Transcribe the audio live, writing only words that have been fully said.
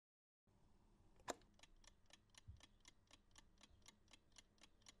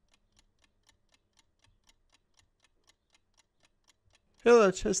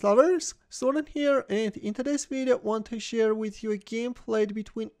Hello chess lovers, Student here, and in today's video I want to share with you a game played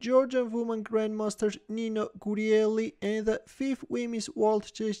between Georgian woman grandmaster Nino Gurieli and the 5th women's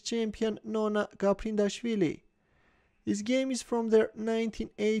world chess champion Nona Gaprindashvili. This game is from their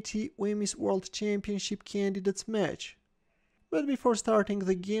 1980 Women's World Championship candidates match. But before starting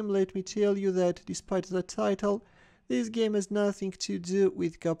the game, let me tell you that despite the title, this game has nothing to do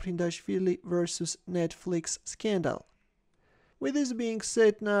with Gaprindashvili versus Netflix scandal. With this being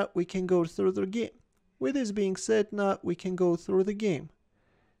said, now we can go through the game.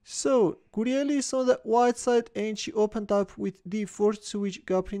 So, Gurieli is on the white side and she opened up with d4, to which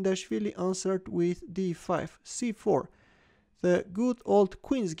Gaprindashvili answered with d5, c4. The good old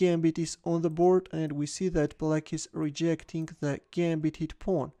Queen's Gambit is on the board and we see that Black is rejecting the Gambited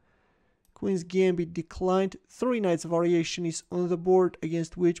pawn. Queen's Gambit declined, 3 knights variation is on the board,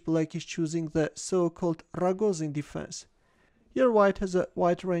 against which Black is choosing the so-called Ragozin defense. Here White has a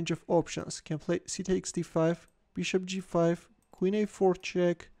wide range of options. Can play c takes d5, bishop g5, queen a4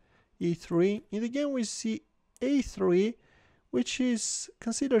 check, e3. In the game we see a3, which is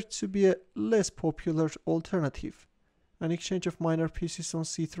considered to be a less popular alternative. An exchange of minor pieces on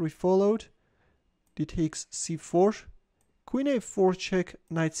c3 followed. D takes c4, queen a4 check,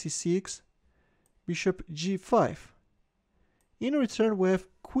 knight c6, bishop g5. In return we have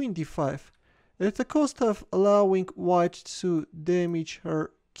queen d5. At the cost of allowing White to damage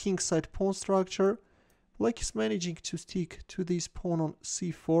her kingside pawn structure, Black is managing to stick to this pawn on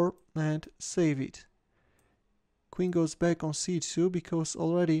c4 and save it. Queen goes back on c2 because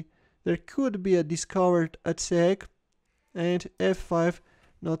already there could be a discovered attack, and f5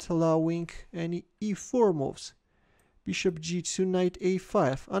 not allowing any e4 moves. Bishop g2, knight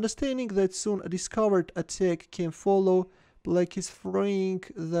a5. Understanding that soon a discovered attack can follow, Black is freeing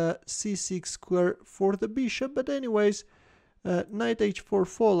the c6 square for the bishop, but anyways, knight h4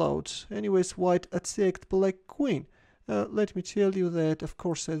 followed. Anyways, White attacked Black queen. Let me tell you that, of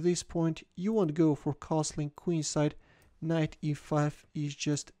course, at this point, you won't go for castling queenside. Knight e5 is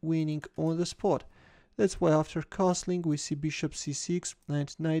just winning on the spot. That's why after castling, we see bishop c6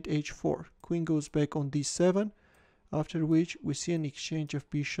 and knight h4. Queen goes back on d7, after which we see an exchange of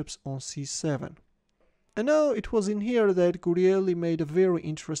bishops on c7. And now it was in here that Gurieli made a very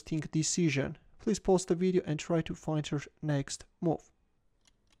interesting decision. Please pause the video and try to find her next move.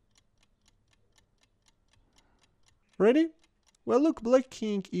 Ready? Well, look, Black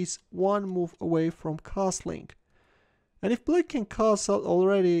king is one move away from castling. And if Black can castle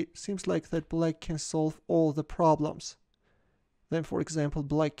already, seems like that Black can solve all the problems. Then, for example,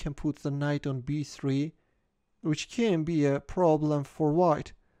 Black can put the knight on b3, which can be a problem for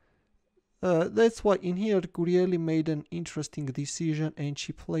White. That's why in here Gurieli made an interesting decision and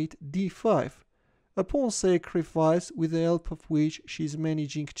she played d5, a pawn sacrifice with the help of which she is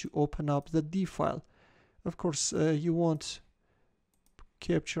managing to open up the d file. Of course, you won't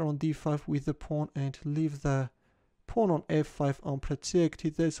capture on d5 with the pawn and leave the pawn on f5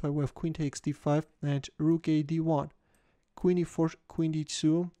 unprotected. That's why we have queen takes d5 and rook a d1, queen e4, queen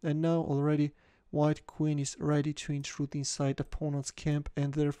d2, and now already White queen is ready to intrude inside opponent's camp,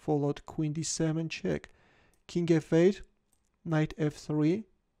 and there followed queen d7 check, king f8, knight f3,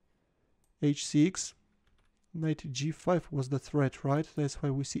 h6, knight g5 was the threat, right? That's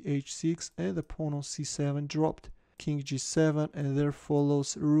why we see h6, and the pawn on c7 dropped, king g7, and there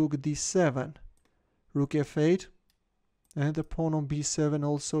follows rook d7, rook f8, and the pawn on b7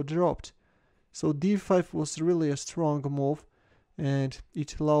 also dropped. So d5 was really a strong move, and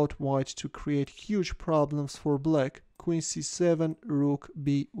it allowed White to create huge problems for Black. Queen c7, rook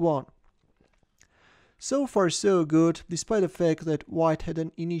b1. So far so good, despite the fact that White had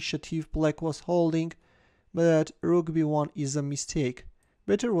an initiative Black was holding, but rook b1 is a mistake.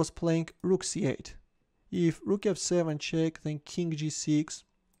 Better was playing rook c8. If rook f7 check, then king g6,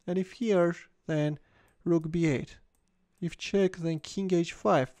 and if here, then rook b8. If check, then king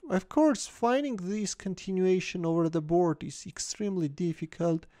h5. Of course, finding this continuation over the board is extremely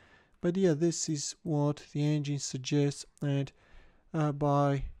difficult, but yeah, this is what the engine suggests, and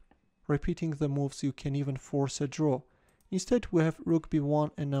by repeating the moves you can even force a draw. Instead we have rook b1,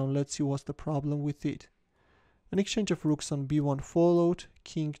 and now let's see what's the problem with it. An exchange of rooks on b1 followed,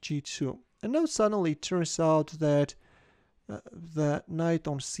 king g2. And now suddenly it turns out that the knight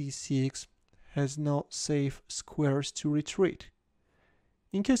on c6 has no safe squares to retreat.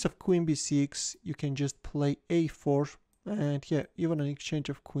 In case of queen b6, you can just play a4, and yeah, even an exchange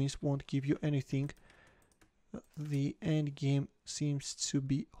of queens won't give you anything. The endgame seems to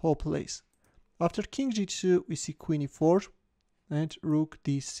be hopeless. After king g2, we see queen e4 and rook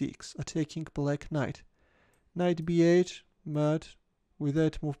d6, attacking Black knight. Knight b8, but With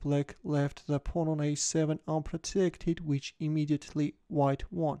that move, black left the pawn on a7 unprotected, which immediately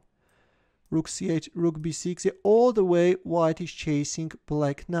white won. Rook c8, rook b6, all the way white is chasing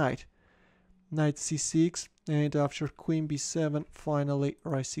black knight. Knight c6, and after queen b7, finally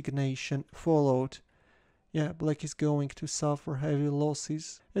resignation followed. Yeah, black is going to suffer heavy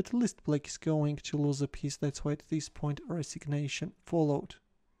losses. At least black is going to lose a piece, that's why at this point resignation followed.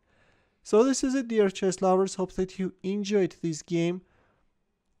 So this is it, dear chess lovers, hope that you enjoyed this game.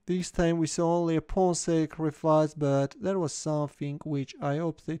 This time we saw only a pawn sacrifice, but there was something which I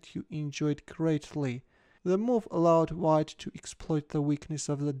hope that you enjoyed greatly. The move allowed white to exploit the weakness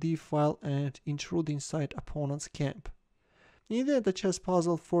of the d-file and intrude inside opponent's camp. In the end, the chess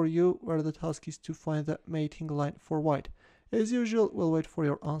puzzle for you, where the task is to find the mating line for white. As usual, we'll wait for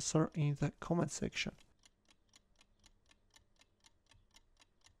your answer in the comment section.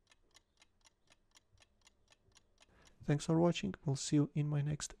 Thanks for watching, we'll see you in my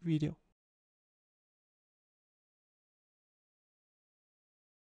next video.